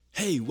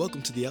Hey,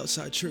 welcome to the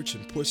Outside Church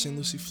in Port St.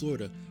 Lucie,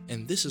 Florida,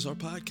 and this is our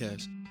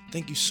podcast.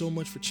 Thank you so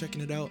much for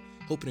checking it out.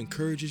 Hope it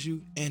encourages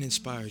you and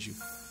inspires you.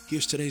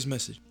 Here's today's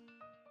message.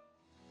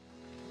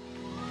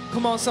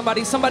 Come on,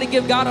 somebody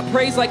give God a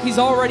praise like he's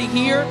already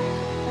here.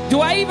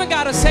 Do I even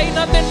gotta say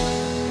nothing?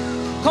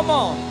 Come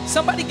on,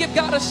 somebody give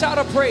God a shout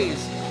of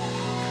praise.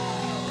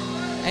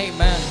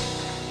 Amen.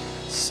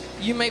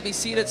 You may be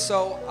seated.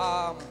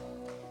 So,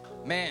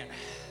 man,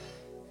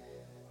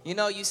 you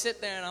know, you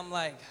sit there and I'm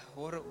like,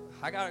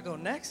 I gotta go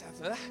next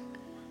after that.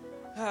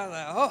 I'm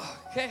like, oh,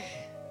 okay.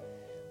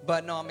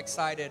 But no, I'm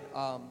excited.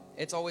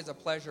 It's always a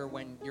pleasure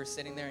when you're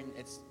sitting there and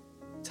it's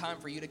time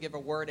for you to give a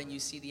word and you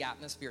see the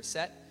atmosphere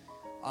set.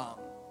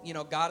 You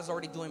know, God is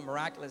already doing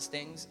miraculous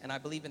things, and I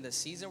believe in this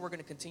season we're going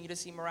to continue to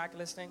see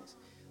miraculous things.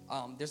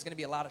 There's going to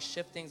be a lot of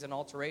shiftings and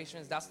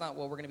alterations. That's not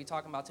what we're going to be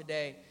talking about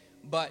today,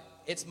 but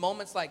it's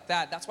moments like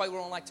that. That's why we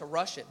don't like to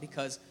rush it,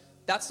 because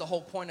that's the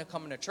whole point of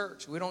coming to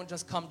church. We don't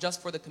just come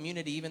just for the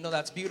community, even though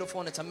that's beautiful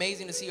and it's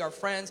amazing to see our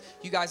friends.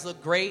 You guys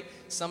look great.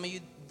 Some of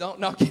you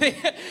don't, no, kidding.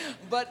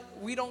 But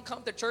we don't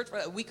come to church for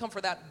that. We come for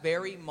that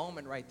very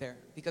moment right there,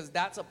 because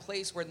that's a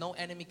place where no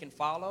enemy can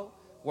follow,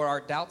 where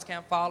our doubts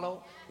can't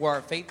follow, where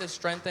our faith is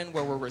strengthened,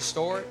 where we're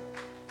restored.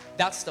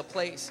 That's the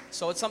place.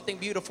 So it's something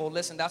beautiful.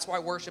 Listen, that's why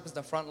worship is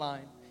the front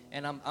line.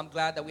 And I'm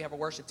glad that we have a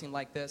worship team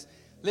like this.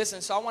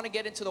 Listen, so I want to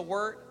get into the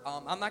word.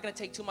 I'm not going to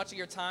take too much of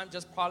your time,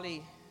 just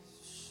probably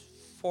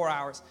 4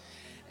 hours.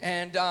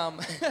 And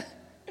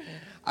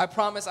I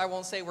promise I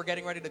won't say we're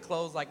getting ready to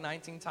close like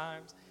 19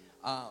 times.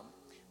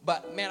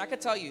 But, man, I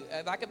could tell you,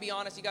 if I could be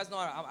honest, you guys know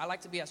I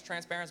like to be as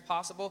transparent as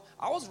possible.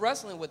 I was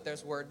wrestling with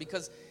this word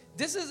because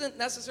this isn't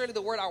necessarily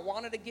the word I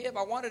wanted to give.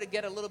 I wanted to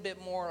get a little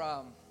bit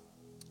more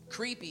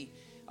creepy.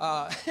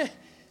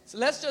 So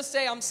let's just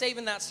say I'm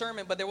saving that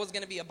sermon, but there was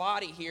going to be a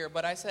body here.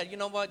 But I said, you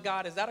know what,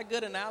 God, is that a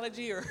good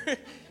analogy? Or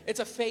it's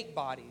a fake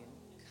body.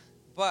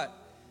 But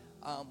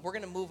we're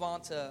going to move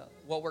on to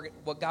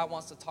what God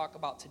wants to talk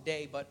about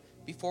today. But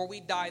before we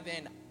dive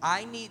in,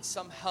 I need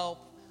some help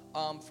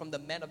from the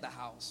men of the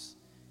house.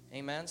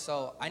 Amen.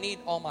 So I need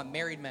all my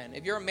married men.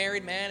 If you're a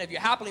married man, if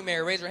you're happily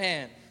married, raise your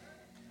hand.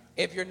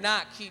 If you're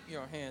not, keep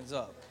your hands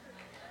up.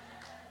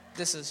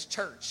 This is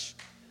church.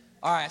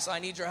 All right, so I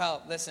need your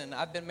help. Listen,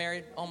 I've been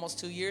married almost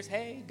 2 years.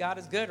 Hey, God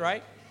is good,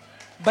 right?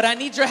 But I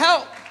need your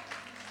help.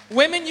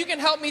 Women, you can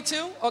help me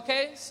too,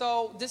 okay?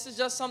 So this is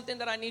just something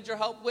that I need your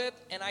help with,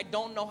 and I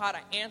don't know how to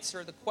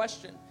answer the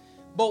question.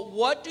 But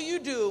what do you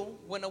do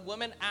when a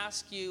woman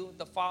asks you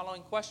the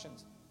following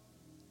questions?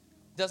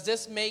 Does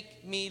this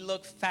make me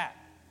look fat?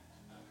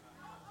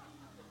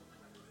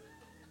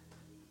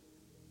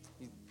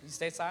 You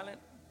stay silent?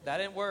 That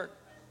didn't work.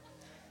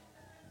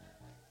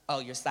 Oh,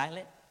 you're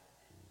silent?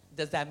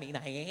 Does that mean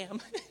I am?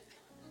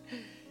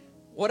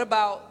 What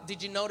about,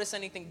 did you notice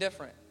anything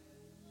different?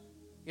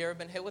 You ever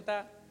been hit with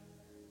that?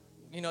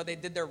 You know, they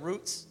did their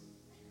roots.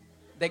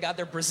 They got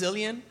their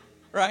Brazilian,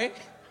 right?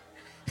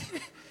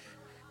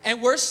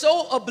 And we're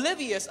so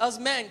oblivious, us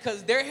men,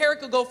 because their hair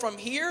could go from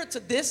here to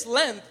this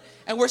length,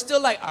 and we're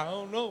still like, I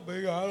don't know,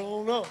 baby, I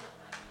don't know.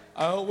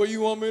 I don't know what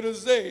you want me to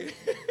say.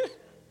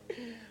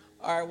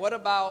 All right, what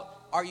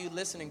about, are you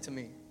listening to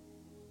me?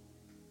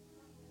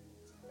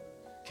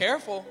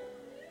 Careful.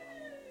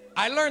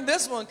 I learned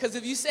this one, because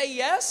if you say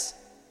yes,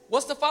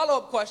 what's the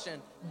follow-up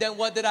question? Then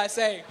what did I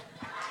say?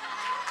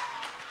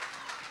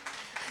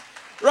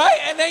 Right?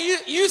 And then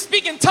you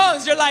speak in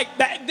tongues. You're like,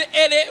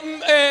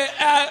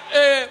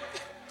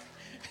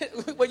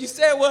 what you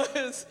said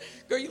was,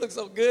 girl, you look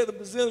so good, the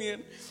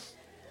Brazilian.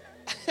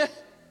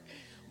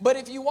 But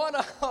if you want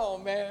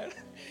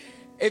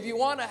if you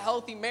want a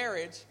healthy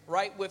marriage,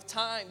 right, with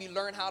time, you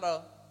learn how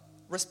to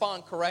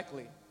respond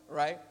correctly,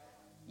 right?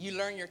 You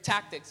learn your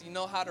tactics. You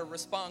know how to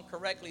respond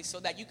correctly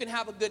so that you can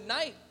have a good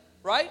night,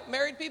 right?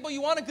 Married people,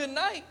 you want a good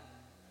night.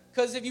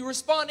 Because if you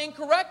respond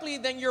incorrectly,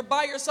 then you're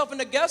by yourself in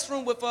the guest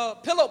room with a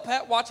pillow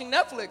pet watching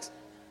Netflix.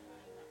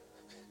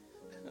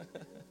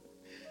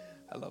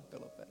 I love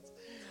pillow pets.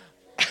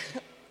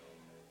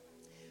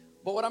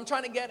 But what I'm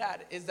trying to get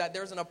at is that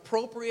there's an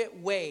appropriate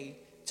way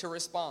to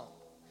respond.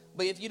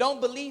 But if you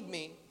don't believe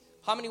me,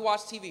 how many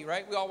watch TV,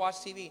 right? We all watch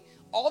TV.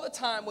 All the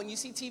time when you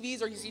see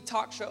TVs or you see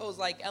talk shows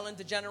like Ellen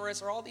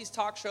DeGeneres or all these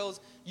talk shows,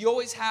 you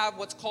always have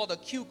what's called a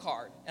cue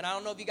card. And I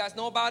don't know if you guys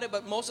know about it,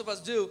 but most of us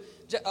do.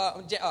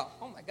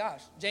 Oh my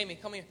gosh, Jamie,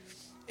 come here.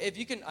 If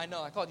you can, I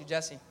know, I called you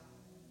Jesse.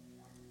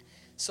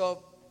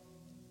 So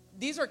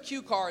these are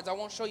cue cards. I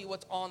won't show you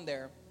what's on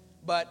there,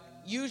 but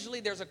usually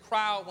there's a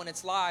crowd when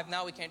it's live.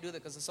 Now we can't do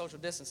that because of social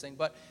distancing.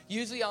 But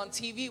usually on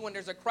TV, when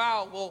there's a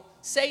crowd, we'll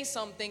say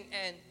something.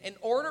 And in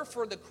order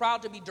for the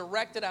crowd to be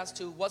directed as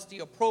to what's the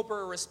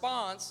appropriate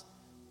response,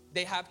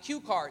 they have cue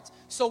cards.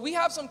 So we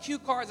have some cue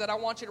cards that I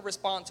want you to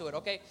respond to it,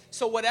 okay?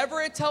 So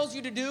whatever it tells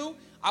you to do,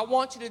 I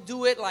want you to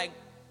do it like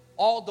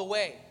all the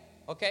way,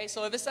 okay?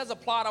 So if it says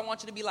applaud, I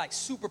want you to be like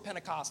super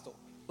Pentecostal,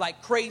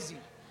 like crazy,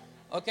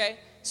 okay?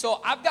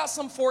 So I've got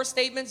some 4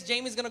 statements.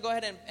 Jamie's going to go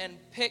ahead and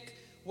pick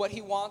what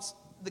he wants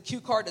the cue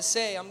card to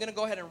say. I'm going to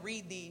go ahead and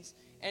read these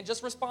and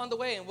just respond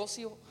away, and we'll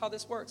see how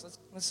this works.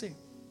 Let's see.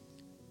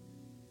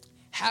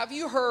 Have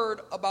you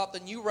heard about the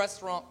new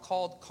restaurant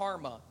called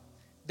Karma?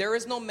 There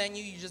is no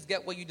menu, you just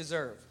get what you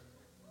deserve.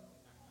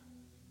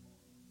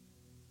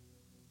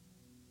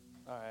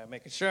 All right,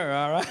 making sure,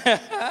 all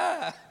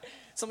right.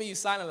 Some of you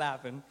silent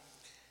laughing.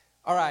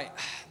 All right,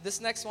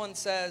 this next one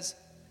says,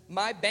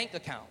 my bank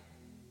account.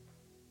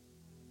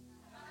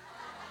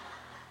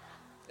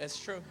 It's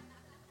true.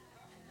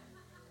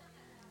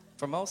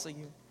 For most of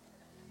you.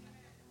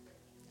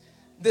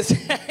 This,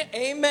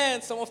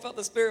 amen. Someone felt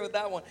the spirit with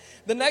that one.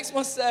 The next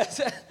one says,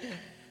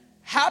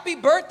 happy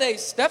birthday,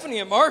 Stephanie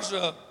and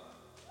Marsha.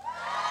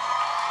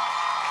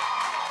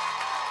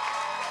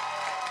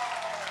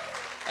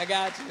 I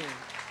got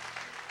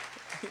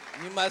you.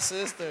 You my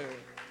sister.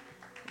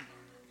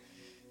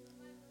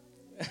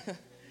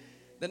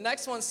 The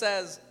next one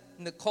says,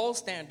 Nicole,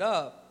 stand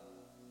up.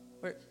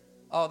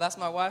 Oh, that's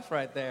my wife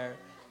right there.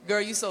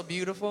 Girl, you so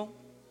beautiful.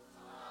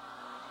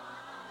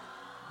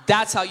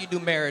 That's how you do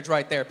marriage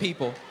right there,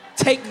 people.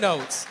 Take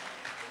notes.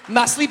 I'm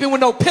not sleeping with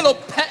no pillow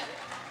pet.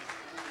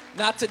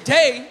 Not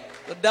today.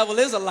 The devil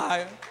is a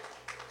liar.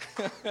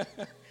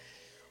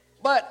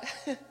 But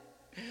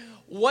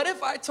what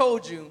if I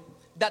told you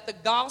that the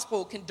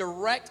gospel can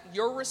direct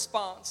your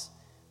response,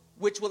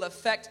 which will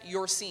affect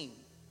your scene?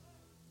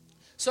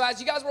 So as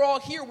you guys were all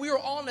here, we were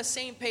all on the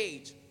same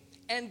page.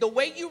 And the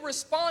way you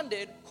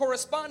responded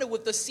corresponded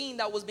with the scene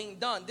that was being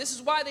done. This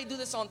is why they do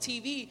this on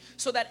TV,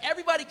 so that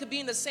everybody could be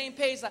in the same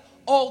page, like,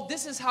 oh,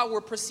 this is how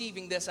we're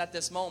perceiving this at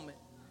this moment.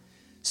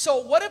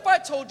 So what if I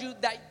told you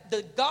that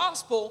the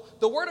gospel,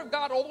 the word of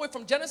God, all the way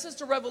from Genesis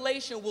to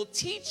Revelation, will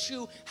teach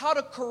you how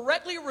to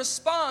correctly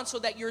respond so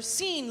that your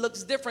scene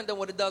looks different than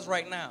what it does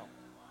right now?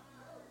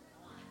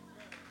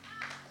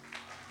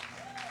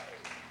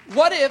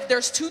 What if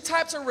there's two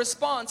types of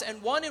response,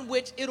 and one in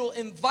which it'll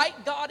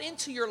invite God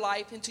into your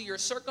life, into your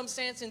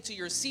circumstance, into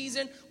your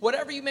season,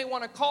 whatever you may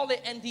want to call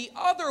it, and the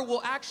other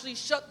will actually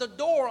shut the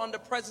door on the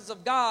presence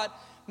of God,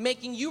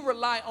 making you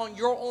rely on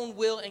your own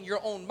will and your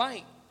own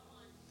might?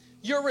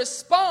 Your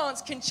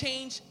response can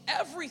change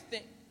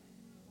everything.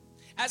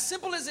 As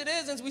simple as it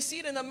is, as we see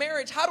it in a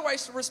marriage, how do I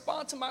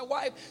respond to my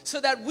wife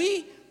so that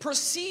we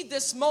perceive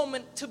this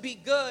moment to be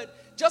good?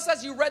 Just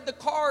as you read the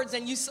cards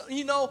and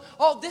you know,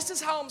 oh, this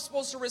is how I'm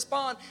supposed to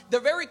respond.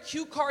 The very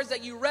cue cards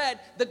that you read,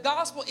 the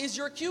gospel is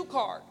your cue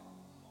card.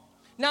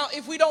 Now,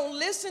 if we don't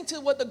listen to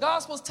what the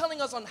gospel is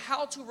telling us on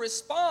how to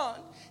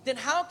respond, then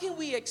how can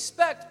we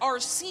expect our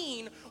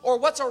scene or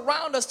what's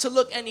around us to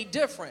look any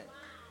different?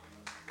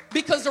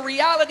 Because the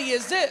reality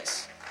is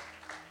this.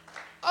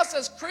 Us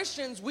as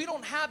Christians, we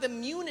don't have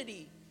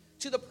immunity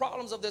to the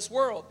problems of this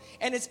world.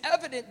 And it's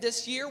evident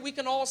this year. We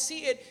can all see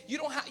it.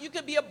 You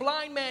could be a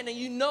blind man and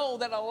you know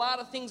that a lot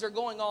of things are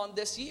going on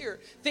this year.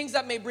 Things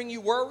that may bring you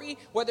worry,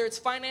 whether it's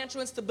financial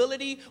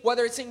instability,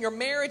 whether it's in your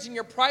marriage, in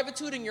your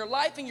privatude, in your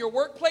life, in your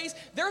workplace.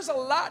 There's a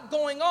lot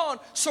going on.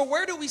 So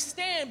where do we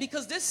stand?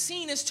 Because this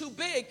scene is too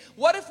big.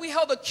 What if we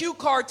held a cue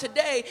card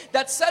today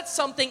that said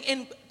something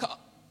in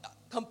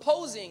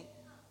composing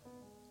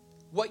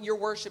what your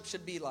worship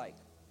should be like?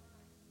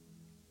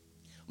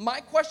 My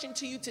question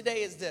to you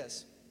today is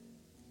this.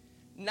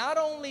 Not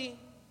only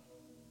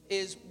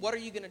is what are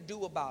you going to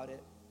do about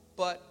it,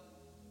 but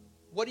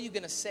what are you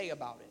going to say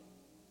about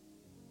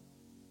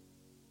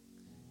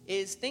it?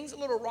 Is things a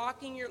little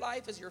rocky in your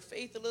life? Is your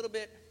faith a little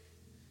bit,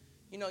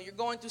 you're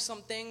going through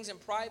some things in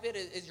private?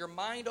 Is your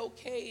mind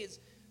okay?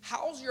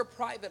 How's your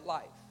private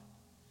life?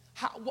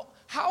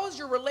 How is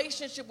your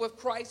relationship with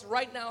Christ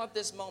right now at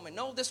this moment?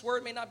 No, this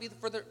word may not be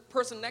for the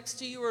person next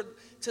to you or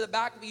to the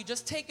back of you.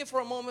 Just take it for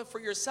a moment for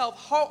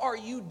yourself. How are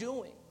you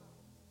doing?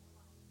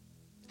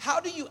 How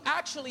do you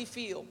actually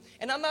feel?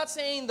 And I'm not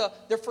saying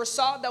the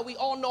facade that we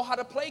all know how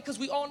to play, because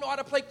we all know how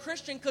to play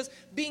Christian, because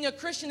being a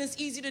Christian is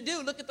easy to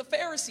do. Look at the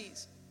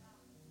Pharisees.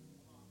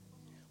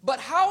 But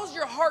how's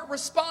your heart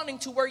responding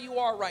to where you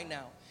are right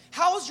now?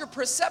 How is your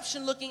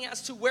perception looking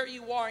as to where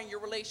you are in your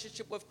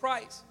relationship with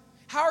Christ?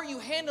 How are you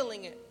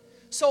handling it?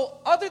 So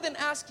other than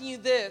asking you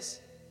this,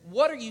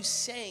 what are you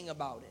saying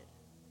about it?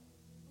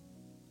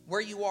 Where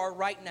you are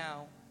right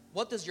now,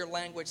 what does your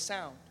language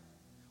sound?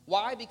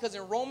 Why? Because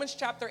in Romans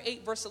chapter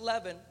 8, verse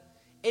 11,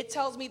 it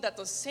tells me that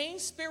the same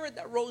spirit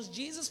that rose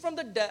Jesus from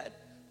the dead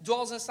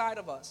dwells inside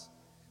of us.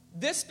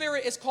 This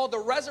spirit is called the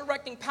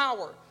resurrecting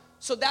power.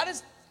 So that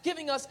is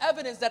giving us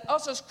evidence that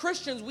us as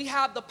Christians, we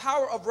have the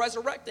power of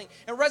resurrecting.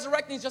 And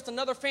resurrecting is just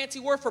another fancy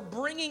word for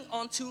bringing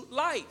onto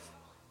life.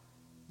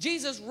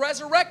 Jesus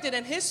resurrected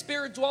and his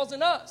spirit dwells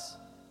in us.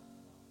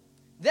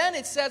 Then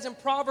it says in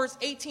Proverbs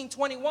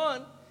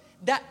 18:21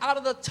 that out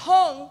of the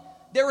tongue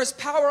there is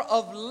power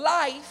of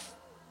life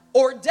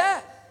or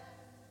death.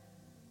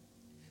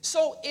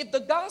 So if the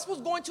gospel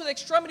is going to the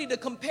extremity to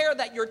compare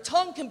that your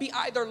tongue can be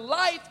either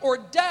life or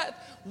death,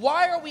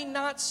 why are we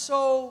not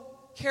so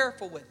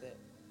careful with it?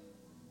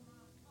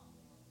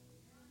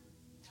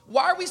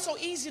 Why are we so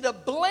easy to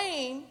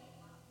blame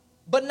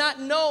but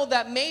not know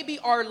that maybe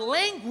our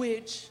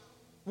language,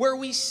 where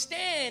we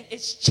stand,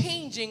 is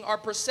changing our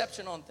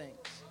perception on things?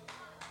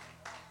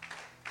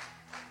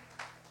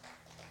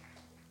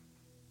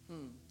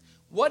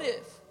 What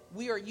if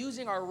we are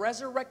using our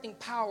resurrecting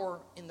power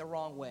in the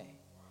wrong way.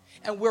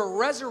 And we're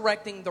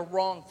resurrecting the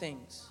wrong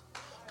things.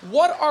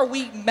 What are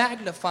we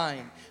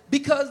magnifying?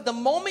 Because the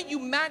moment you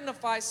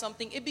magnify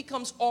something, it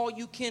becomes all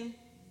you can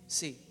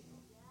see.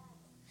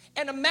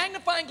 And a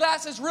magnifying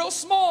glass is real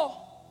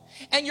small.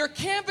 And your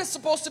canvas is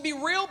supposed to be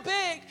real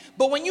big.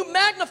 But when you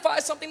magnify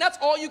something, that's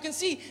all you can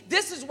see.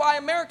 This is why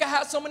America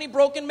has so many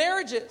broken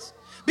marriages.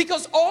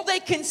 Because all they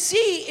can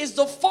see is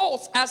the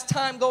faults as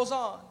time goes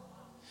on.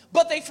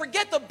 But they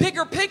forget the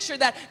bigger picture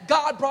that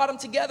God brought them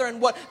together,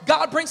 and what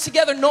God brings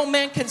together no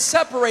man can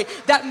separate.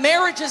 That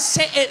marriage is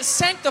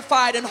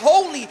sanctified and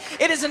holy.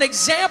 It is an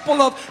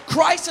example of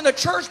Christ and the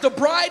church, the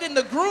bride and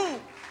the groom.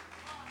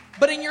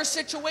 But in your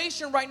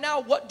situation right now,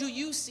 what do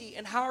you see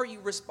and how are you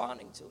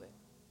responding to it?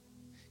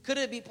 Could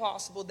it be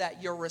possible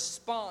that your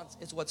response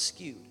is what's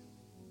skewed?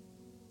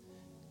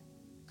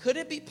 Could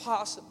it be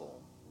possible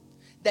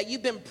that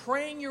you've been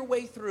praying your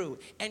way through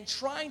and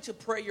trying to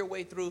pray your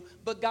way through,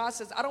 but God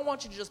says, I don't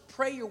want you to just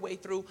pray your way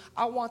through.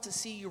 I want to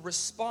see you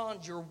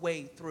respond your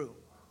way through.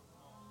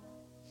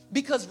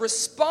 Because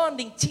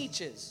responding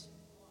teaches.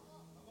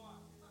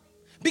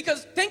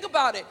 Because think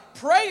about it,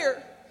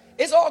 prayer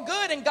is all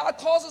good and God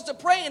calls us to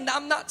pray, and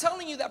I'm not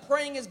telling you that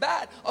praying is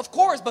bad, of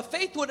course, but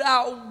faith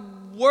without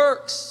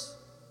works.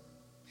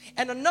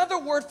 And another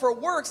word for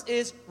works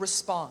is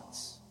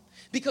response.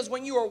 Because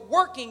when you are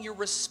working, you're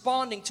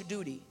responding to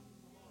duty.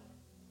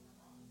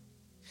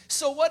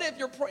 So what if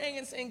you're praying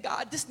and saying,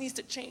 God, this needs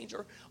to change,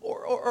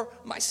 or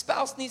my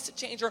spouse needs to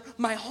change, or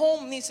my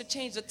home needs to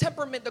change, the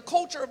temperament, the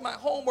culture of my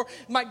home, or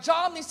my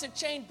job needs to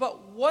change, but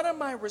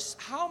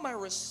how am I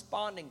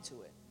responding to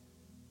it?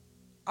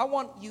 I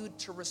want you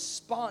to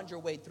respond your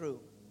way through.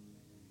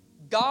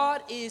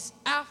 God is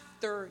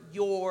after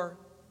your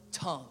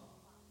tongue.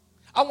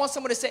 I want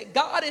someone to say,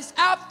 God is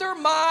after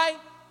my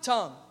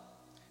tongue.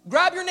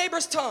 Grab your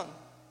neighbor's tongue.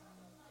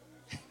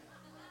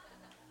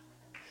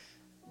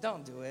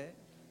 Don't do it.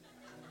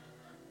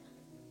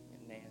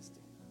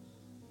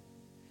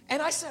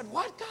 And I said,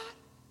 what, God?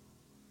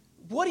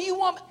 What do you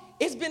want?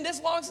 It's been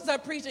this long since I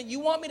preached, and you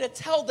want me to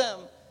tell them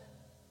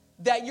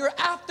that you're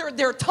after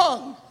their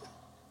tongue?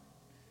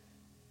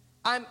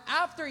 I'm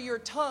after your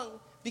tongue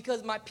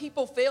because my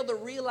people fail to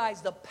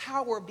realize the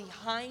power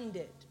behind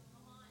it.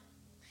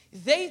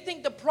 They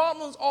think the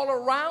problem's all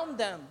around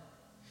them,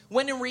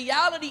 when in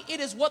reality, it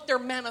is what they're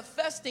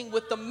manifesting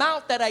with the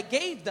mouth that I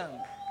gave them.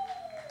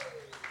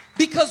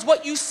 Because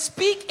what you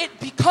speak, it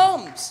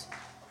becomes.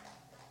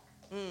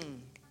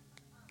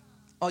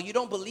 Oh, you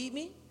don't believe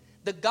me?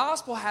 The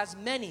gospel has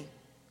many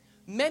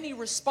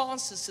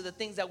responses to the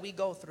things that we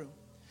go through.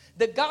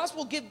 The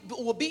gospel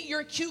will be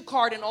your cue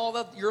card in all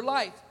of your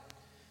life.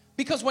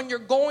 Because when you're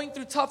going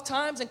through tough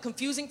times and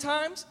confusing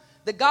times,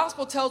 the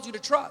gospel tells you to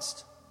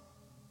trust.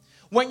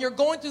 When you're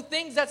going through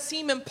things that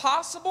seem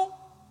impossible,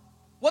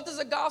 what does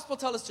the gospel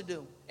tell us to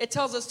do? It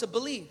tells us to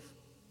believe.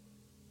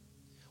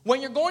 When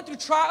you're going through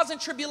trials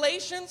and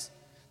tribulations,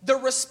 the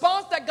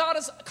response that God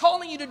is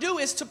calling you to do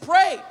is to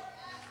pray.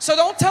 So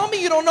don't tell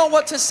me you don't know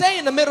what to say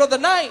in the middle of the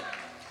night.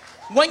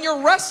 When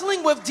you're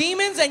wrestling with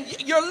demons and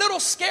you're a little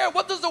scared,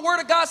 what does the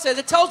word of God say?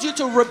 It tells you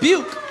to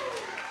rebuke.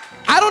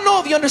 I don't know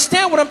if you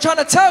understand what I'm trying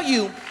to tell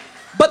you,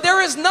 but there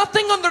is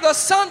nothing under the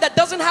sun that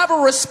doesn't have a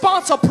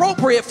response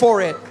appropriate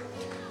for it.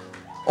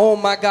 Oh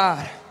my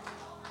God.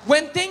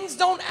 When things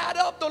don't add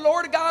up, the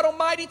Lord God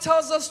Almighty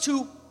tells us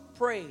to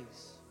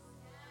praise.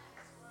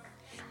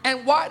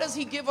 And why does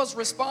He give us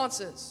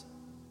responses?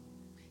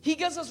 He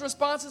gives us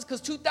responses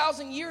because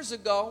 2,000 years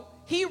ago,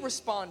 He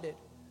responded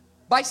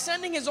by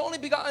sending His only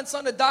begotten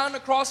Son to die on the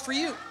cross for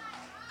you.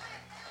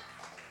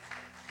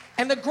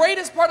 And the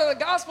greatest part of the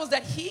gospel is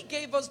that He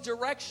gave us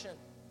direction,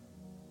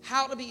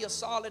 how to be a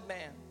solid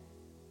man.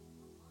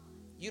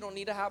 You don't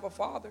need to have a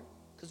father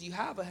because you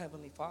have a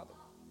heavenly Father.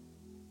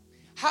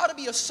 How to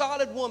be a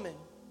solid woman.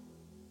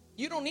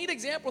 You don't need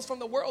examples from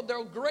the world.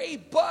 They're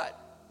great, but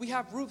we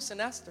have Ruths and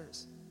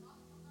Esthers.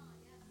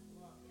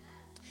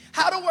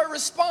 How do I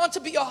respond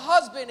to be a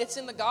husband? It's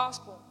in the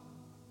gospel.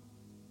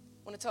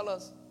 I want to tell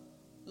us,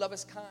 love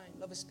is kind,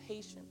 love is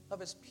patient,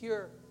 love is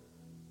pure,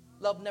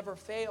 love never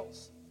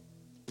fails.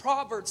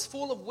 Proverbs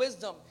full of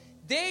wisdom.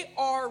 They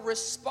are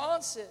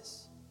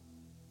responses.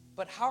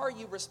 But how are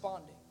you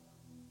responding?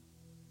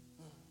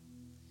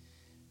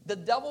 The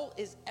devil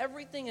is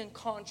everything in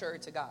contrary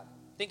to God.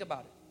 Think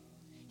about it.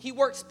 He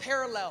works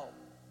parallel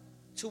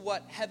to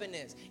what heaven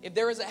is. If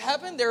there is a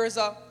heaven, there is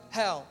a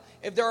hell.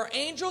 If there are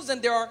angels, then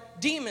there are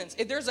demons.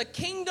 If there's a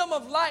kingdom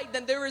of light,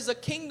 then there is a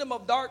kingdom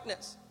of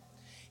darkness.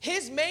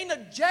 His main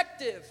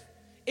objective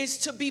is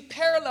to be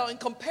parallel in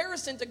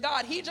comparison to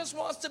God. He just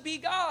wants to be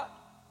God.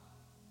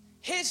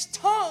 His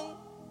tongue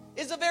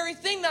is the very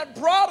thing that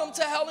brought him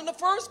to hell in the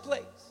first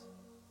place.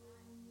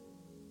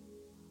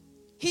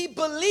 He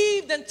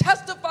believed and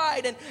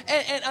testified and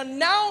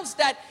announced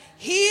that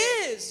He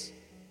is,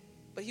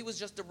 but he was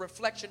just a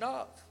reflection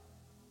of.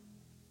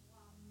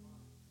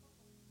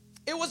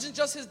 It wasn't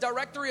just his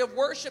directory of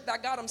worship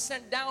that got him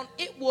sent down.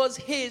 It was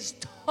his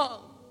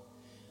tongue.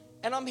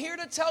 And I'm here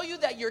to tell you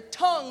that your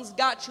tongue's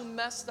got you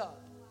messed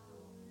up.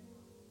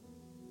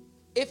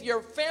 If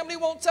your family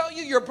won't tell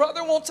you, your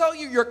brother won't tell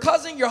you, your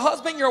cousin, your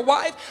husband, your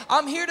wife,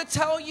 I'm here to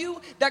tell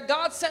you that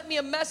God sent me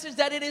a message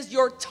that it is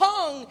your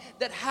tongue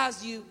that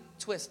has you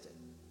twisted.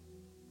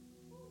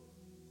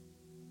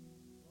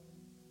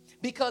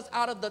 Because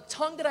out of the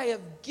tongue that I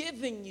have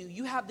given you,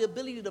 you have the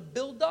ability to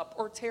build up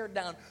or tear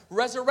down,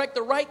 resurrect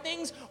the right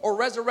things or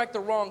resurrect the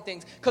wrong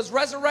things. Because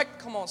resurrect,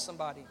 come on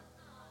somebody.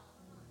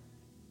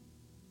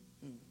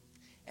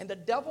 And the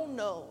devil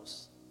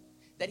knows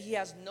that he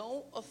has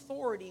no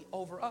authority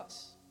over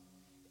us.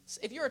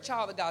 If you're a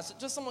child of God,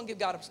 just someone give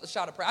God a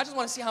shout of prayer. I just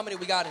want to see how many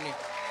we got in here.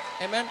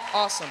 Amen?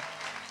 Awesome.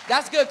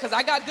 That's good because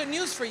I got good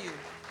news for you.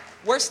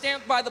 We're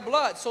stamped by the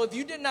blood. So if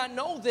you did not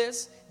know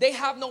this, they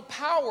have no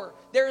power.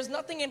 There is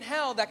nothing in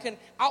hell that can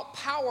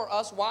outpower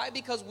us. Why?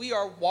 Because we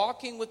are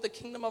walking with the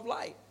kingdom of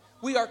light.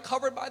 We are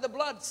covered by the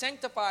blood,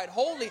 sanctified,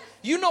 holy.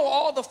 You know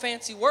all the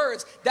fancy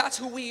words. That's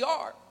who we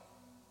are.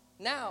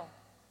 Now,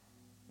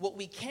 what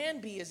we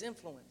can be is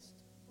influenced.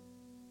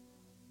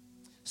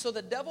 So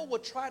the devil will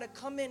try to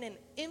come in and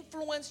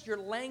influence your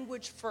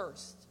language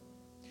first.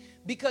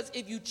 Because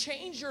if you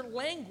change your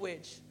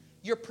language,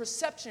 your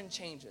perception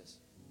changes.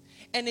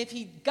 And if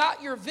he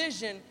got your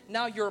vision,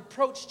 now your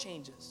approach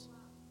changes.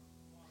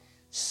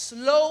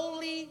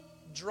 Slowly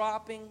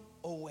dropping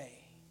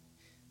away.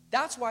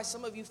 That's why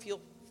some of you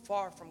feel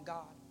far from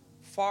God,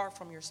 far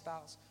from your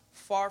spouse,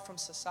 far from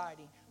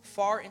society,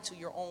 far into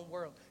your own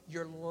world.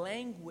 Your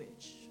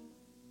language.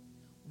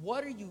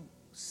 What are you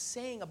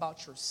saying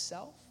about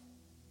yourself?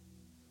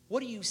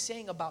 What are you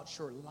saying about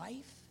your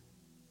life?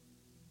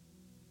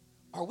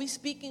 Are we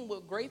speaking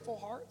with grateful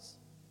hearts?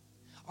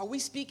 Are we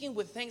speaking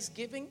with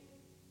thanksgiving?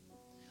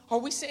 Are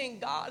we saying,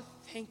 God,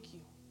 thank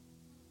you?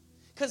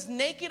 Because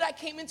naked I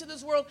came into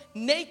this world,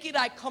 naked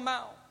I come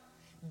out.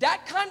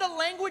 That kind of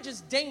language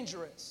is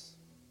dangerous.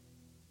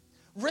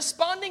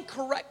 Responding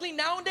correctly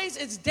nowadays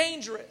is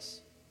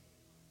dangerous.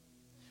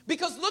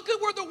 Because look at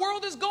where the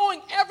world is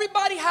going.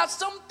 Everybody has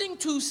something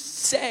to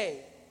say.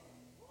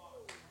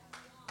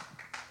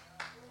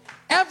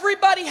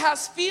 Everybody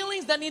has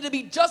feelings that need to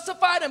be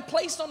justified and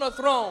placed on a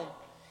throne.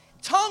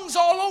 Tongues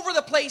all over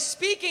the place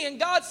speaking, and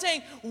God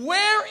saying,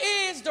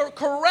 where is the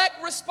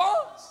correct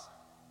response?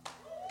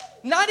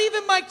 Not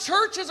even my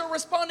churches are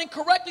responding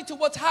correctly to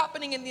what's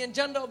happening in the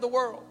agenda of the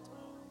world.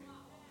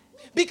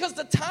 Because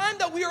the time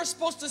that we are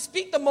supposed to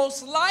speak the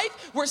most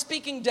life, we're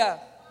speaking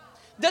death.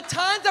 The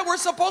times that we're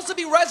supposed to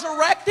be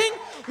resurrecting,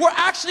 we're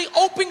actually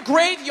open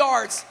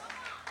graveyards.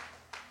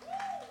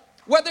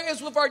 Whether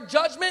it's with our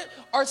judgment,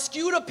 our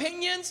skewed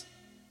opinions,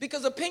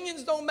 because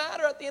opinions don't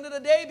matter at the end of the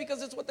day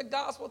because it's what the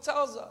gospel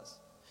tells us.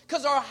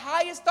 Because our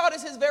highest thought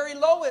is his very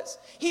lowest.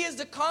 He is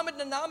the common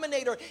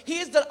denominator. He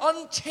is the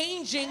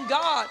unchanging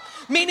God.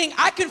 Meaning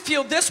I can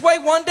feel this way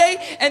one day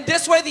and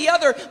this way the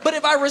other. But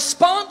if I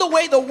respond the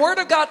way the word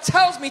of God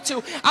tells me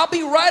to, I'll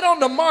be right on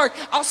the mark.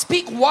 I'll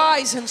speak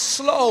wise and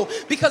slow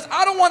because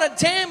I don't want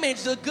to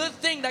damage the good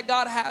thing that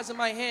God has in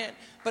my hand.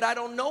 But I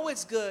don't know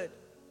it's good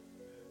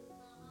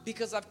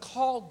because I've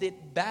called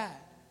it bad.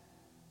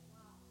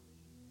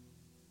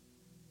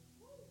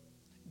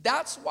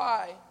 That's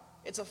why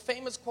it's a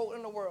famous quote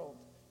in the world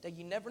that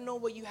you never know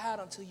what you had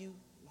until you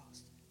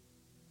lost it.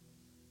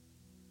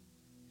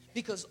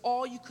 Because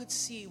all you could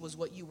see was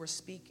what you were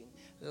speaking.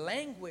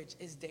 Language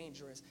is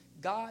dangerous.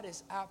 God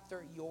is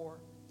after your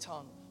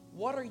tongue.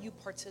 What are you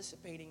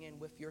participating in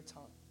with your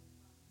tongue?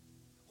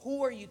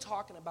 Who are you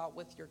talking about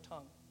with your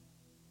tongue?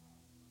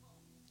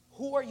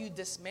 Who are you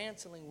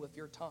dismantling with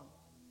your tongue?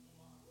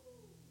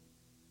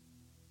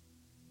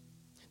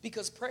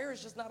 Because prayer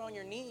is just not on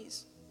your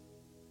knees.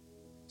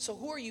 So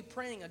who are you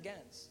praying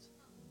against?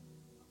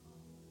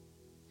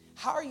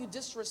 How are you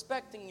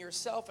disrespecting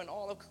yourself and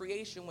all of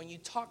creation when you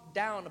talk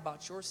down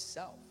about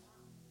yourself?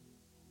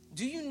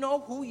 Do you know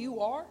who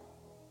you are?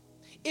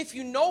 If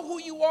you know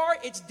who you are,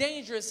 it's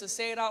dangerous to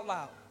say it out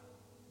loud.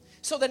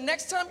 So the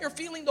next time you're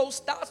feeling those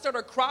thoughts that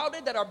are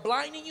crowded, that are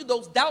blinding you,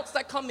 those doubts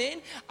that come in,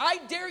 I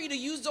dare you to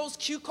use those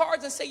cue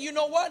cards and say, you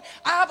know what?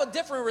 I have a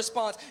different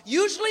response.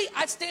 Usually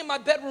I stay in my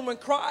bedroom and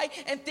cry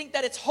and think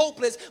that it's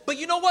hopeless. But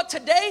you know what?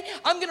 Today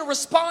I'm going to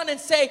respond and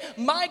say,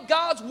 my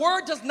God's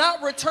word does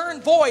not return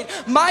void.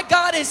 My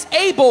God is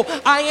able.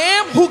 I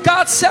am who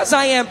God says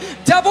I am.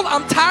 Devil,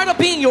 I'm tired of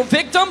being your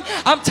victim.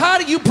 I'm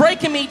tired of you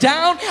breaking me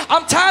down.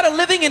 I'm tired of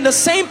living in the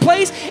same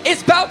place.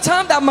 It's about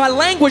time that my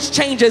language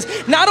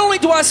changes. Not only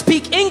do I speak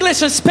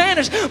English and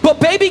Spanish, but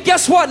baby,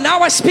 guess what?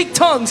 Now I speak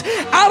tongues.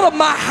 Out of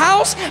my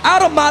house,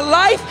 out of my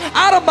life,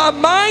 out of my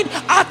mind,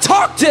 I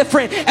talk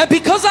different. And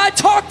because I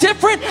talk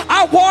different,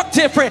 I walk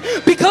different.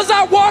 Because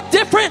I walk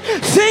different,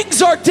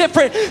 things are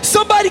different.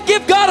 Somebody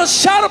give God a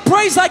shout of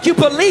praise like you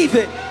believe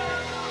it.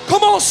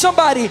 Come on,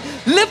 somebody.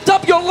 Lift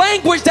up your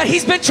language that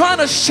he's been trying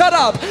to shut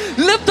up.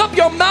 Lift up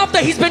your mouth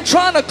that he's been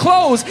trying to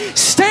close.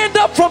 Stand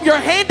up from your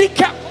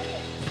handicap.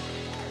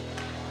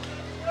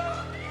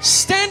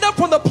 Stand up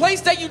from the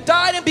place that you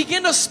died and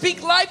begin to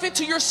speak life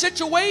into your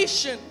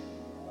situation.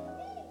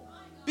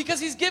 Because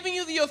he's giving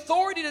you the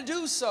authority to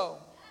do so.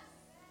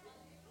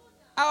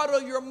 Out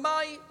of your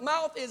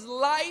mouth is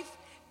life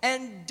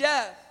and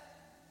death.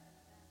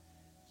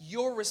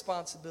 your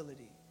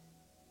responsibility.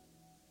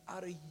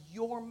 Out of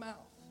your mouth.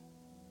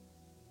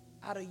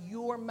 Out of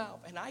your mouth.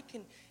 And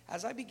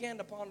as I began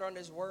to ponder on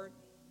this word,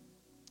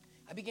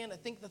 I began to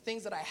think the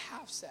things that I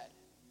have said.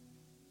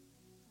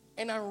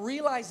 And I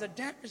realized the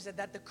damage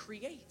that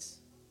creates.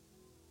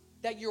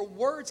 That your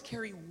words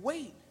carry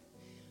weight.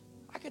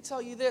 I could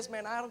tell you this,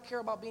 man, I don't care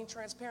about being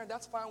transparent.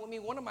 That's fine with me.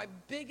 One of my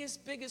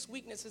biggest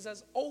weaknesses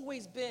has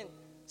always been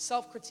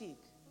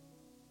self-critique.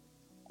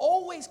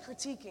 Always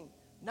critiquing.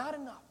 Not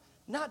enough.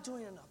 Not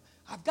doing enough.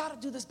 I've got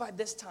to do this by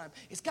this time.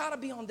 It's got to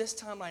be on this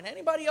timeline.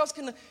 Anybody else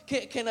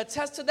can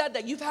attest to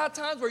that you've had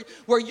times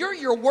where you're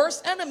your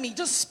worst enemy,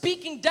 just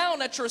speaking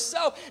down at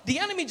yourself. The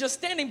enemy just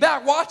standing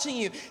back watching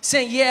you,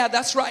 saying, yeah,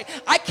 that's right.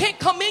 I can't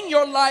come in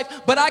your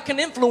life, but I can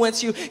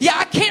influence you. Yeah,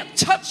 I can't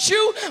touch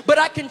you, but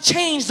I can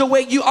change the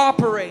way you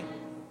operate.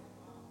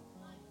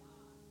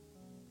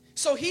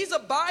 So he's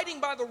abiding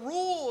by the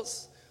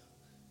rules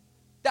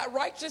that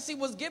righteously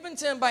was given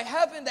to him by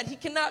heaven, that he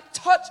cannot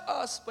touch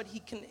us, but he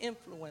can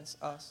influence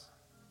us.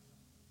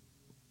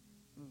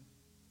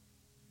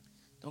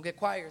 Don't get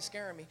quiet, you're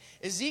scaring me.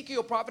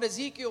 Prophet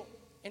Ezekiel,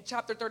 in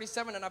chapter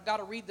 37, and I've got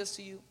to read this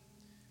to you.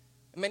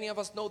 And many of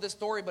us know this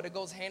story, but it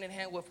goes hand in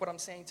hand with what I'm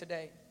saying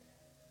today.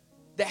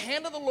 The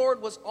hand of the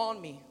Lord was on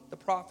me, the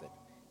prophet,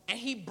 and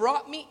he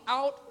brought me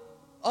out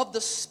of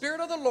the Spirit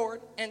of the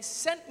Lord and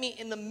sent me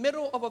in the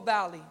middle of a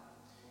valley.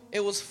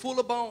 It was full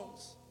of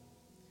bones.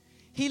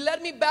 He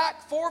led me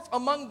back forth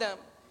among them,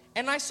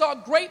 and I saw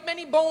a great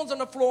many bones on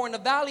the floor in the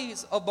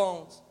valleys of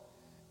bones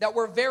that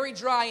were very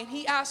dry. And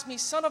he asked me,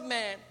 Son of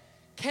man,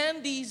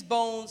 can these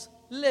bones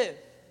live?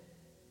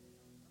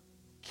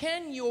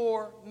 Can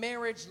your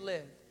marriage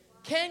live?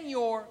 Can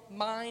your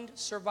mind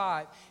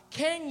survive?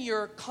 Can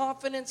your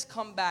confidence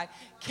come back?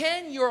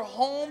 Can your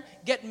home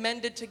get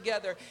mended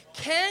together?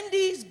 Can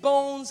these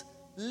bones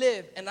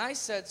live? And I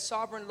said,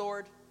 Sovereign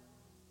Lord,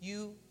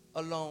 you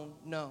alone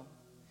know.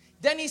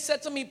 Then he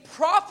said to me,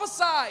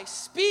 prophesy,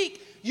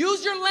 speak,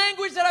 use your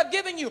language that I've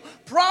given you.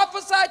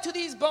 Prophesy to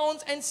these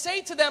bones and say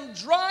to them,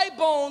 dry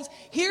bones,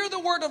 hear the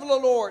word of the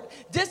Lord.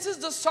 This is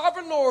the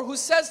sovereign Lord who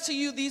says to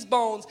you, these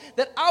bones,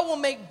 that I will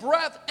make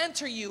breath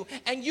enter you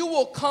and you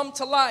will come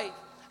to life.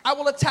 I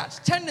will attach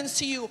tendons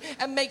to you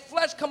and make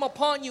flesh come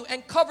upon you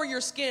and cover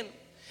your skin.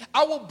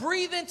 I will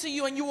breathe into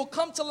you and you will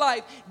come to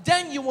life.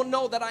 Then you will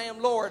know that I am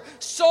Lord.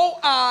 So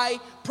I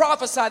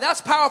prophesy.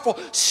 That's powerful.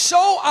 So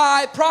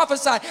I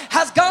prophesy.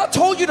 Has God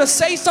told you to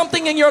say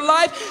something in your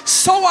life?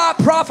 So I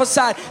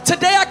prophesied.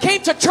 Today I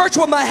came to church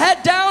with my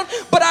head down,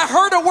 but I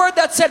heard a word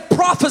that said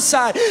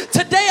prophesy.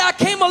 Today I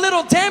came a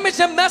little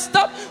damaged and messed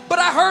up, but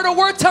I heard a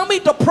word tell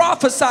me to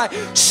prophesy.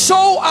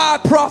 So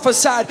I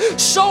prophesied.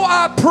 So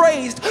I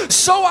praised.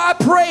 So I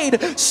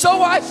prayed.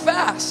 So I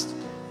fasted.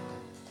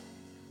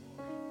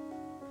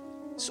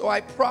 So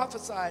I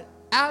prophesied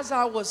as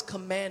I was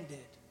commanded,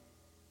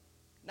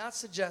 not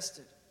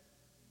suggested.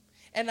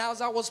 And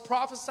as I was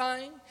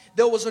prophesying,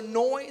 there was a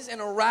noise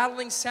and a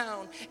rattling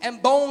sound,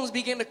 and bones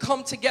began to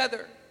come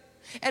together.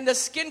 And the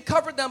skin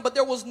covered them, but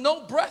there was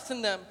no breath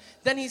in them.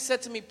 Then he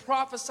said to me,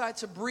 prophesy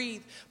to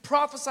breathe.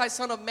 Prophesy,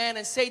 son of man,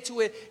 and say to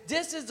it,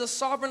 this is the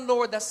sovereign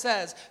Lord that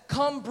says,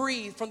 come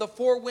breathe from the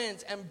four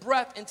winds and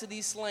breath into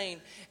these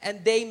slain,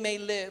 and they may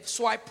live.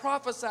 So I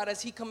prophesied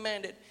as he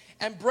commanded,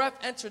 and breath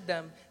entered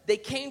them. They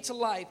came to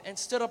life and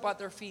stood up at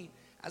their feet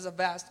as a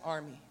vast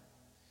army.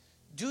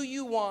 Do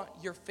you want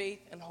your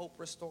faith and hope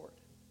restored?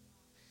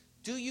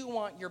 Do you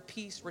want your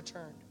peace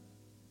returned?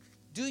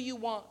 Do you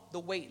want the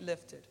weight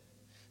lifted?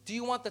 Do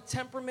you want the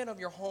temperament of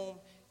your home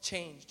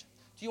changed?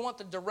 Do you want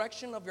the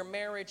direction of your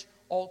marriage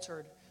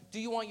altered?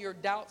 Do you want your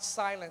doubts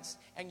silenced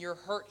and your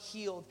hurt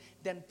healed?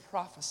 Then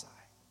prophesy.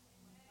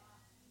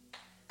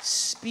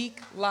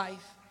 Speak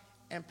life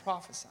and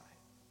prophesy.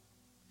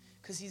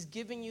 Because he's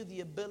giving you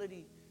the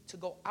ability to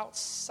go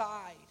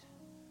outside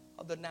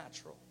of the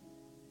natural.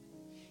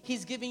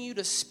 He's giving you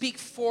to speak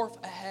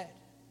forth ahead.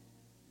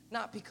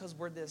 Not because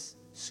we're this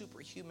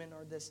superhuman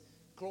or this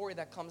glory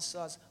that comes to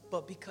us,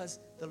 but because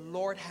the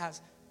Lord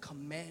has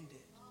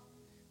commanded.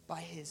 By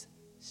his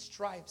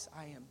stripes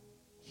I am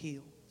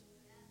healed.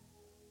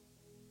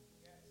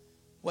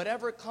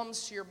 Whatever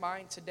comes to your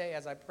mind today,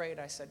 as I prayed,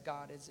 I said,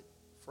 God, is it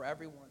for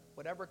everyone?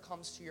 Whatever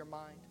comes to your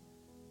mind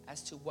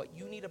as to what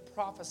you need to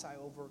prophesy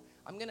over,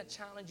 I'm going to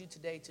challenge you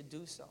today to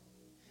do so.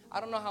 I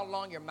don't know how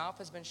long your mouth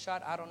has been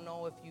shut. I don't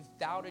know if you've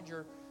doubted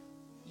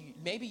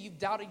maybe you've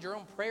doubted your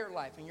own prayer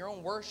life and your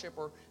own worship,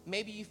 or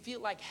maybe you feel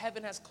like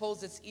heaven has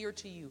closed its ear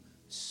to you.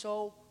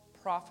 So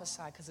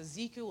prophesy, because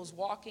Ezekiel was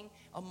walking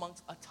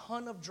amongst a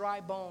ton of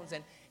dry bones,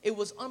 and it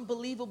was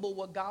unbelievable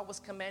what God was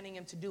commanding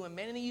him to do. And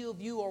many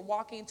of you are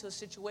walking into a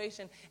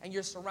situation and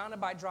you're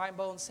surrounded by dry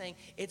bones, saying,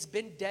 it's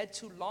been dead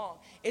too long.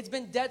 It's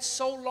been dead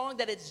so long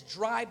that it's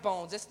dry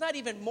bones. It's not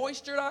even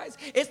moisturized.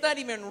 It's not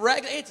even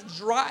regular. It's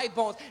dry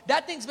bones.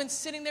 That thing's been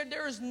sitting there.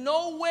 There is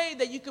no way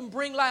that you can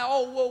bring life.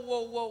 Oh,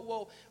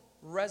 whoa.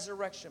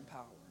 Resurrection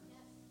power.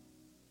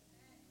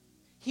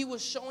 He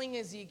was showing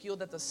Ezekiel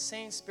that the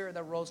same spirit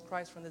that rose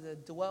Christ from the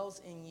dead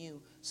dwells in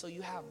you. So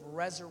you have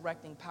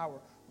resurrecting power.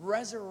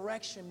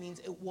 Resurrection means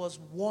it was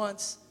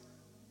once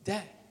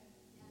dead.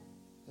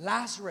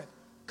 Lazarus,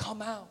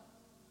 come out.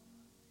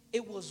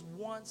 It was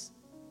once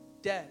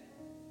dead.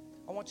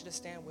 I want you to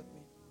stand with me,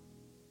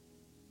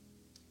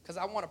 because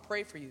I want to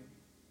pray for you.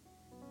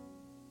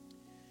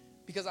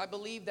 Because I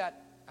believe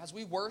that as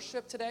we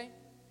worship today,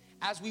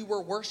 as we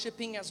were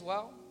worshiping as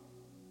well,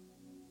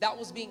 that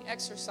was being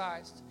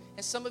exercised.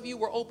 And some of you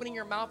were opening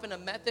your mouth in a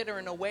method or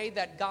in a way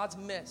that God's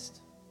missed.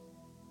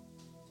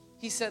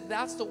 He said,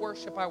 that's the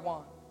worship I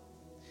want.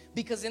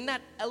 Because in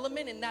that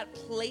element, in that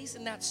place,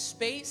 in that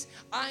space,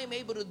 I am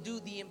able to do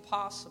the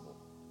impossible.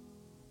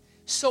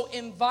 So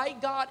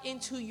invite God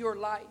into your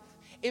life.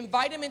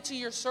 Invite him into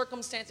your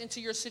circumstance, into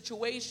your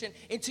situation,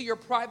 into your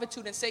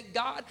privitude, and say,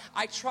 God,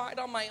 I tried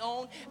on my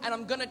own, and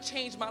I'm going to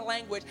change my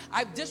language.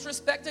 I've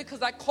disrespected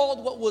because I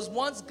called what was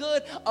once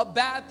good a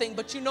bad thing.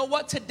 But you know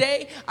what?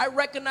 Today, I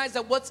recognize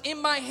that what's in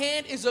my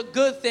hand is a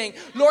good thing.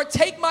 Lord,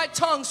 take my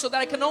tongue so that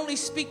I can only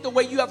speak the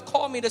way you have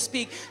called me to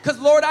speak. Because,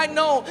 Lord, I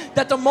know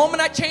that the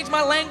moment I change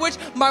my language,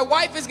 my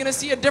wife is going to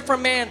see a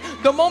different man.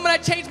 The moment I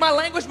change my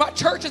language, my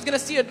church is going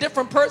to see a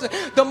different person.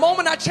 The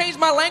moment I change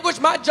my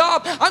language, my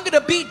job, I'm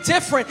going to be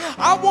different.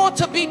 I want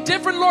to be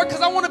different, Lord,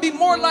 because I want to be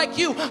more like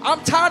you. I'm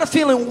tired of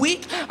feeling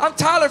weak. I'm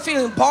tired of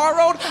feeling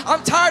borrowed.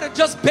 I'm tired of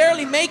just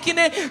barely making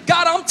it.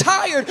 God, I'm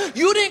tired.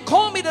 You didn't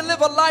call me to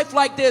live a life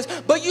like this,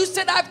 but you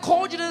said I've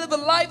called you to live a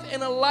life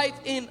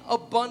in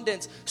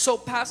abundance. So,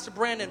 Pastor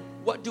Brandon,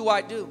 what do?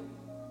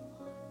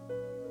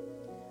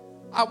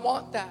 I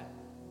want that.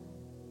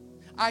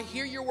 I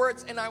hear your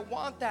words and I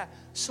want that.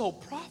 So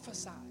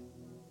prophesy.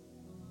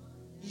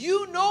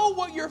 You know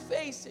what you're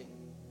facing.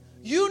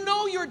 You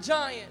know your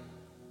giant.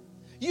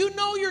 You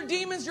know your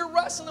demons you're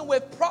wrestling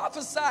with.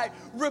 Prophesy,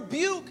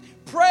 rebuke,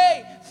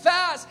 pray,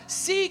 fast,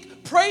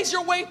 seek, praise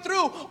your way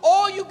through.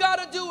 All you got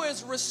to do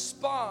is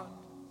respond.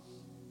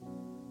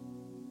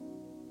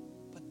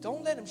 But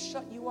don't let him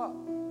shut you up.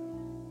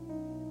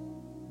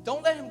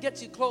 Don't let him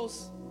get you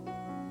close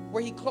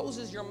where he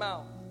closes your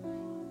mouth.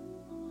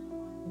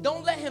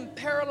 Don't let him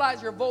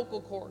paralyze your vocal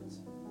cords.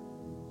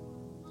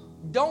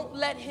 Don't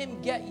let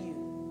him get you.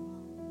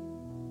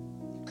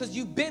 Because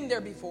you've been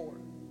there before.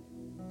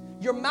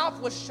 Your mouth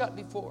was shut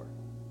before.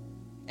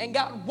 And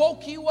God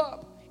woke you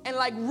up. And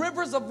like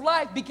rivers of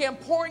life began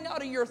pouring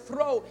out of your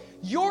throat.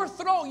 Your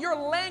throat, your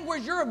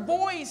language, your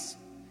voice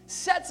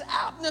sets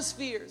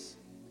atmospheres.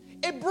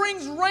 It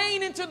brings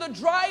rain into the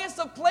driest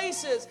of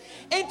places.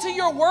 Into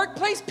your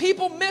workplace,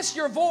 people miss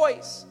your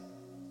voice.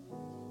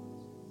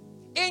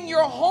 In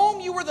your home,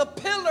 you were the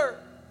pillar.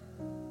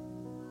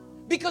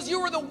 Because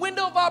you were the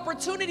window of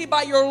opportunity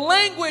by your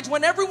language.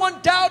 When everyone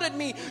doubted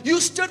me,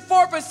 you stood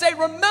forth and said,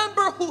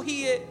 remember who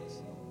he is.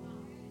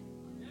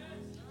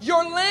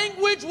 Your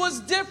language was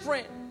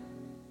different.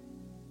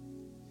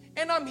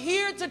 And I'm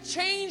here to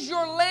change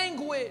your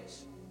language.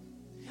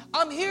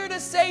 I'm here to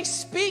say,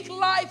 speak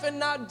life and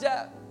not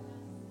death.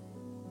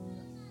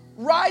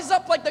 Rise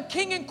up like the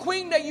king and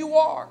queen that you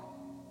are.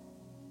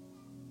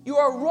 You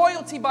are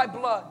royalty by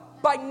blood.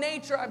 By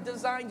nature, I've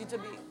designed you to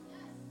be.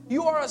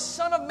 You are a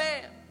son of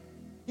man.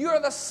 You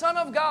are the son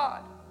of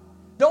God.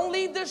 Don't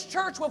leave this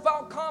church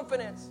without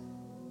confidence.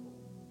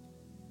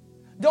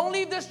 Don't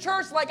leave this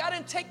church like I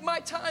didn't take my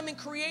time in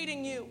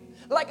creating you.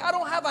 Like I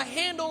don't have a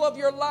handle of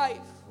your life.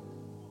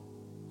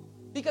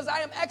 Because I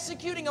am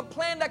executing a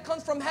plan that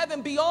comes from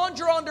heaven beyond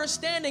your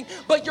understanding.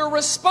 But your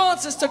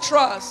response is to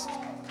trust.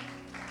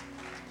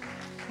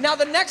 Now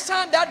the next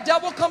time that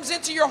devil comes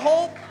into your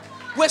home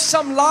with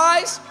some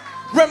lies,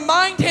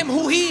 remind him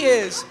who he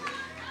is.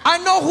 I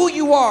know who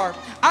you are.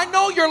 I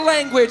know your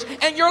language.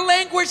 And your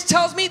language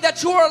tells me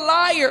that you are a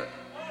liar.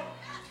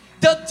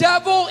 The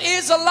devil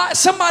is a liar.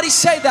 Somebody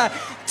say that.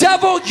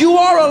 Devil, you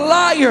are a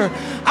liar.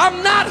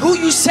 I'm not who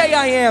you say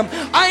I am.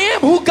 I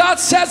am who God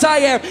says I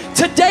am.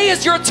 Today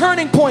is your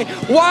turning point.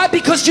 Why?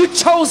 Because you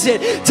chose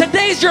it.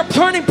 Today is your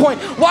turning point.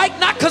 Why?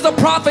 Not because a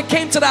prophet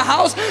came to the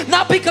house.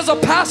 Not because a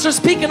pastor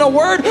speaking a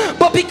word.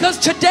 But because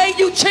today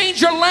you change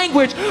your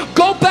language.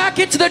 Go back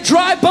into the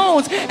dry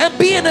bones and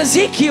be an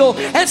Ezekiel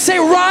and say,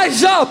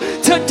 rise up.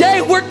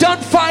 Today we're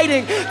done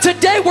fighting.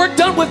 Today we're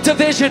done with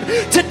division.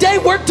 Today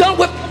we're done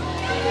with...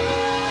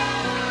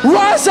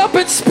 Rise up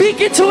and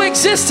speak into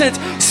existence.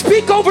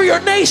 Speak over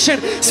your nation.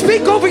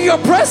 Speak over your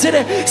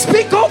president.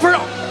 Speak over...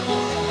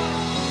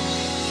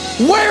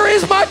 Where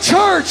is my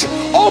church?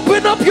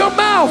 Open up your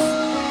mouth.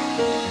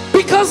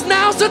 Because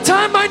now's the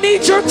time I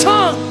need your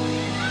tongue.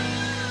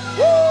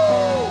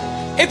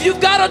 If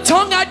you've got a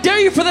tongue, I dare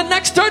you for the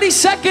next 30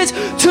 seconds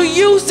to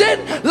use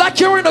it like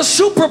you're in a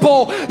Super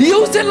Bowl.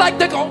 Use it like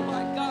the... Oh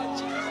my God,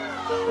 Jesus.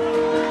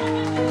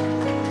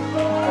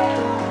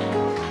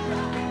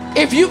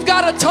 If you've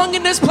got a tongue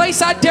in this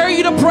place, I dare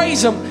you to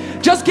praise him.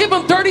 Just give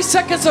him 30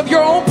 seconds of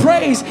your own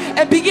praise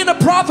and begin to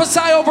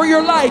prophesy over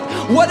your life.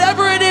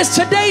 Whatever it is,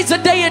 today's the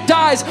day it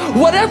dies.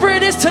 Whatever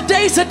it is,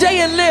 today's the day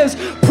it lives.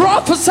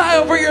 Prophesy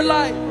over your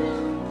life.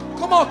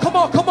 Come on, come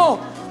on, come on.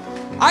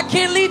 I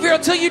can't leave here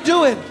until you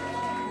do it.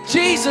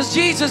 Jesus,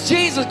 Jesus,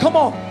 Jesus. Come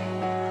on.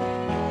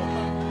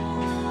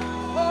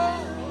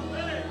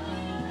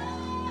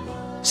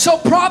 So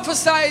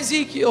prophesy,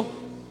 Ezekiel.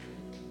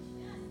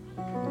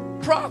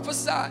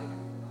 Prophesy.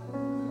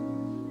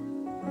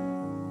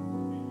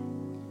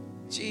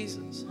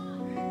 Jesus.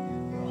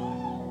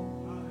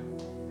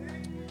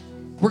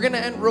 We're going to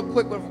end real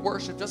quick with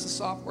worship, just a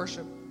soft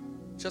worship,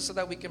 just so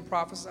that we can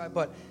prophesy.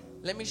 But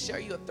let me share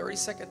you a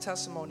 30-second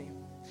testimony.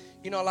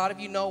 You know, a lot of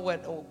you know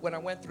when I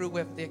went through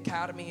with the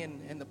academy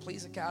and the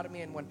police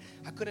academy, and when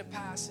I couldn't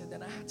pass it,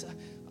 then I had to,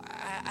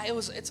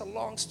 it's a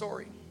long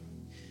story.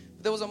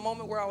 But there was a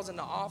moment where I was in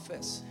the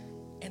office,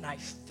 and I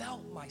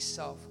felt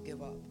myself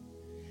give up.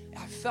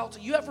 I felt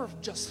it. You ever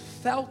just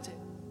felt it?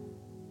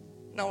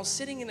 And I was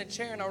sitting in a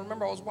chair, and I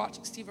remember I was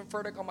watching Stephen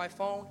Furtick on my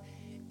phone,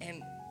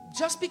 and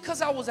just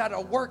because I was at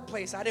a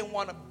workplace, I didn't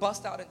want to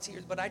bust out in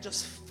tears, but I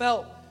just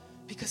felt,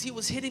 because he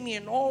was hitting me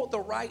in all the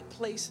right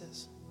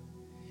places.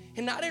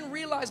 And I didn't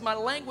realize my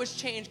language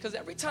changed, because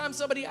every time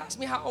somebody asked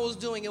me how I was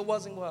doing, it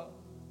wasn't well.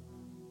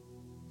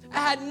 I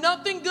had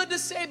nothing good to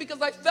say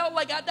because I felt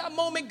like at that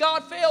moment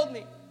God failed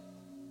me.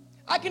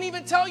 I can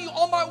even tell you,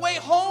 on my way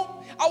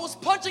home, I was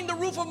punching the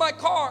roof of my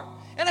car,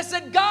 and I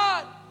said,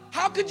 God,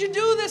 how could you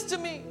do this to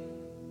me?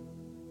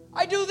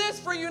 I do this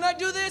for you, and I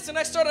do this, and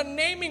I started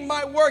naming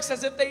my works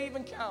as if they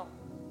even count.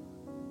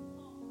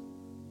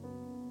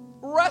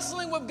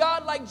 Wrestling with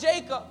God like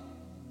Jacob,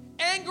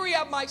 angry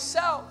at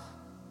myself,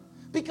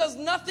 because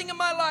nothing in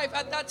my life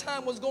at that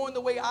time was going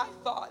the way I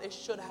thought it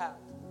should have.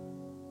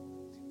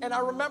 And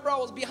I remember I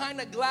was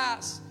behind a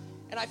glass,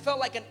 and I felt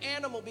like an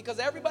animal because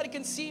everybody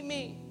can see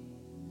me.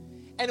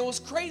 And it was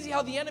crazy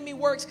how the enemy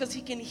works, because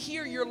he can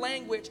hear your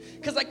language.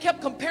 Because I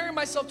kept comparing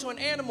myself to an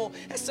animal.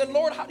 I said,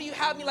 Lord, how do you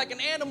have me like an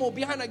animal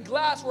behind a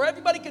glass where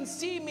everybody can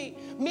see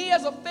me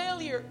as a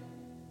failure?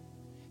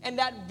 And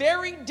that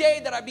very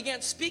day that I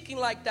began speaking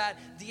like that,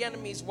 the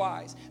enemy's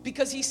wise.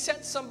 Because he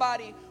sent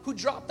somebody who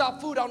dropped off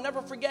food. I'll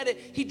never forget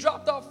it. He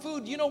dropped off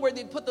food. You know where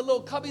they put the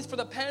little cubbies for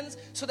the pens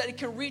so that it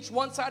can reach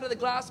one side of the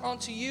glass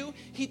onto you?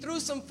 He threw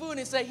some food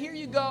and said, here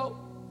you go.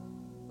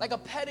 Like a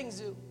petting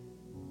zoo.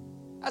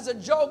 As a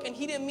joke, and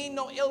he didn't mean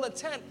no ill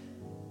intent.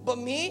 But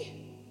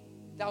me,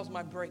 that was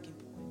my breaking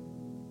point.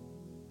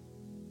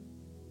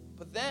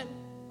 But then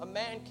a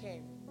man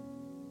came,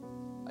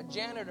 a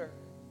janitor,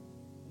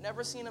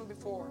 never seen him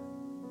before.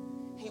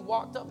 He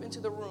walked up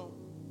into the room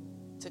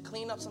to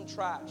clean up some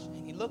trash,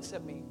 and he looks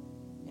at me,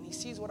 and he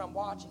sees what I'm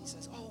watching. He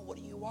says, oh, what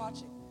are you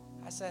watching?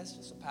 I said, it's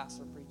just a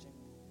pastor preaching.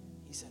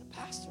 He said, a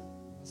pastor?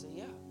 I said,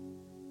 yeah.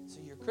 So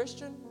you're a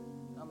Christian?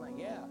 I'm like,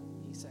 yeah.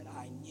 He said,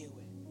 I knew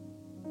it.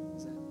 I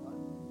said, what?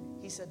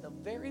 He said, the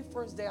very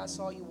first day I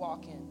saw you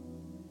walk in,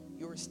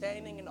 you were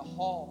standing in the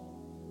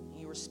hall, and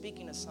you were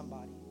speaking to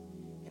somebody,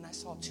 and I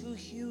saw two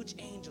huge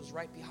angels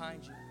right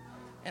behind you.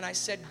 And I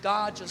said,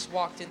 God just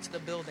walked into the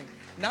building.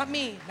 Not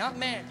me, not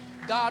man.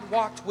 God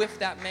walked with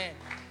that man.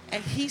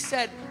 And he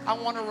said, I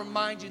want to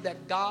remind you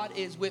that God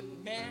is with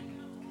man.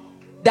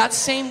 That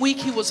same week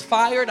he was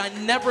fired. I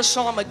never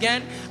saw him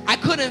again. I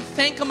couldn't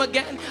thank him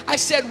again. I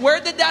said, where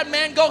did that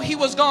man go? He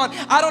was gone.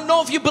 I don't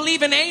know if you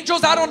believe in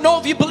angels. I don't know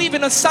if you believe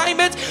in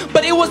assignments.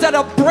 But it was at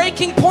a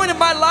breaking point in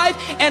my life.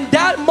 And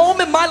that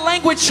moment my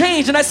language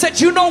changed. And I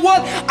said, you know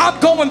what? I'm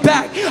going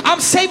back. I'm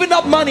saving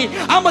up money.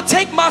 I'm going to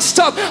take my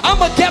stuff. I'm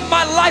going to get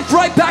my life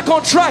right back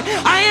on track.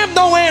 I am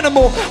no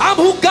animal. I'm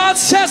who God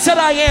says that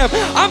I am.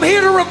 I'm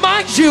here to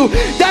remind you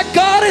that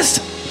God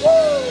is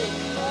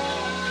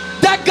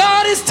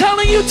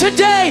telling you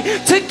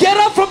today to get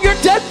up from your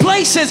dead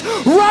places.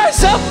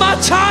 Rise up, my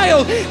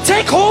child.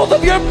 Take hold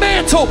of your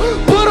mantle.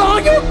 Put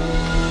on your...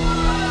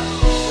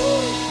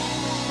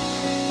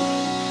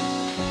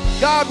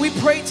 God, we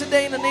pray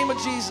today in the name of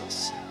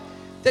Jesus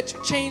that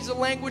you change the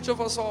language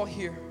of us all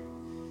here.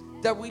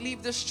 That we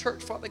leave this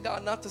church, Father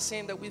God, not the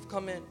same that we've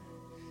come in.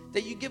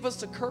 That you give us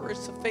the courage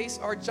to face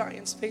our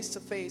giants face to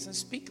face and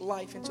speak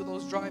life into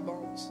those dry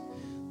bones.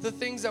 The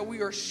things that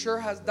we are sure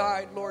has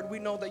died, Lord, we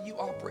know that you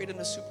operate in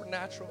the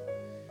supernatural.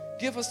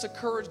 Give us the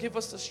courage, give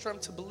us the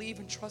strength to believe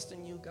and trust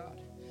in you, God,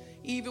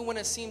 even when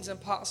it seems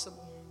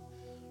impossible.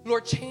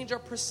 Lord, change our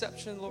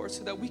perception, Lord,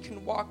 so that we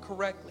can walk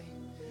correctly.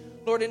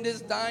 Lord, in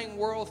this dying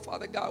world,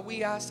 Father God,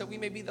 we ask that we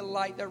may be the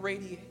light that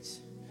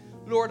radiates.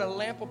 Lord, a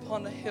lamp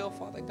upon the hill,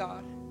 Father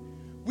God.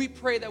 We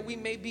pray that we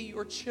may be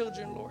your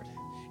children, Lord,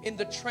 in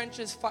the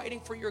trenches fighting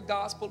for your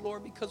gospel,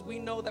 Lord, because we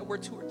know that where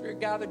two or three are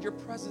gathered, your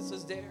presence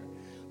is there.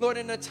 Lord,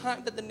 in a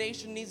time that the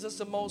nation needs us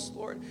the most,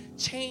 Lord,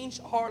 change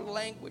our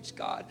language,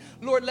 God.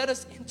 Lord, let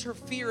us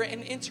interfere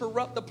and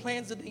interrupt the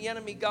plans of the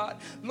enemy, God.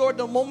 Lord,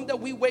 the moment that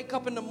we wake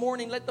up in the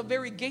morning, let the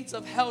very gates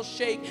of hell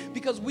shake,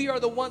 because we are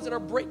the ones that are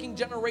breaking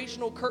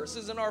generational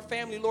curses in our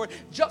family, Lord,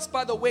 just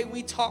by the way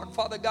we talk,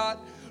 Father God.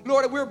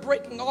 Lord, we're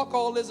breaking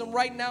alcoholism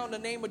right now in the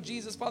name of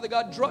Jesus, Father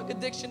God. Drug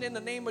addiction in the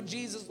name of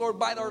Jesus, Lord,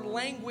 by our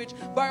language,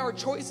 by our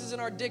choices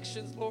and our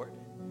addictions, Lord.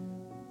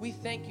 We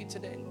thank you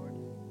today, Lord.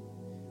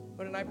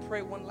 Lord, and I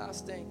pray one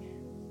last thing,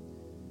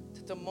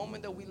 that the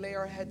moment that we lay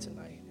our head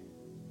tonight,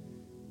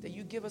 that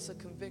you give us a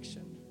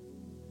conviction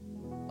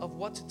of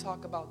what to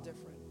talk about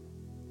different.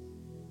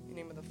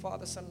 name of the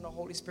Father, Son, and the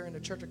Holy Spirit, and the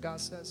Church of God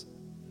says,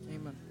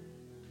 amen.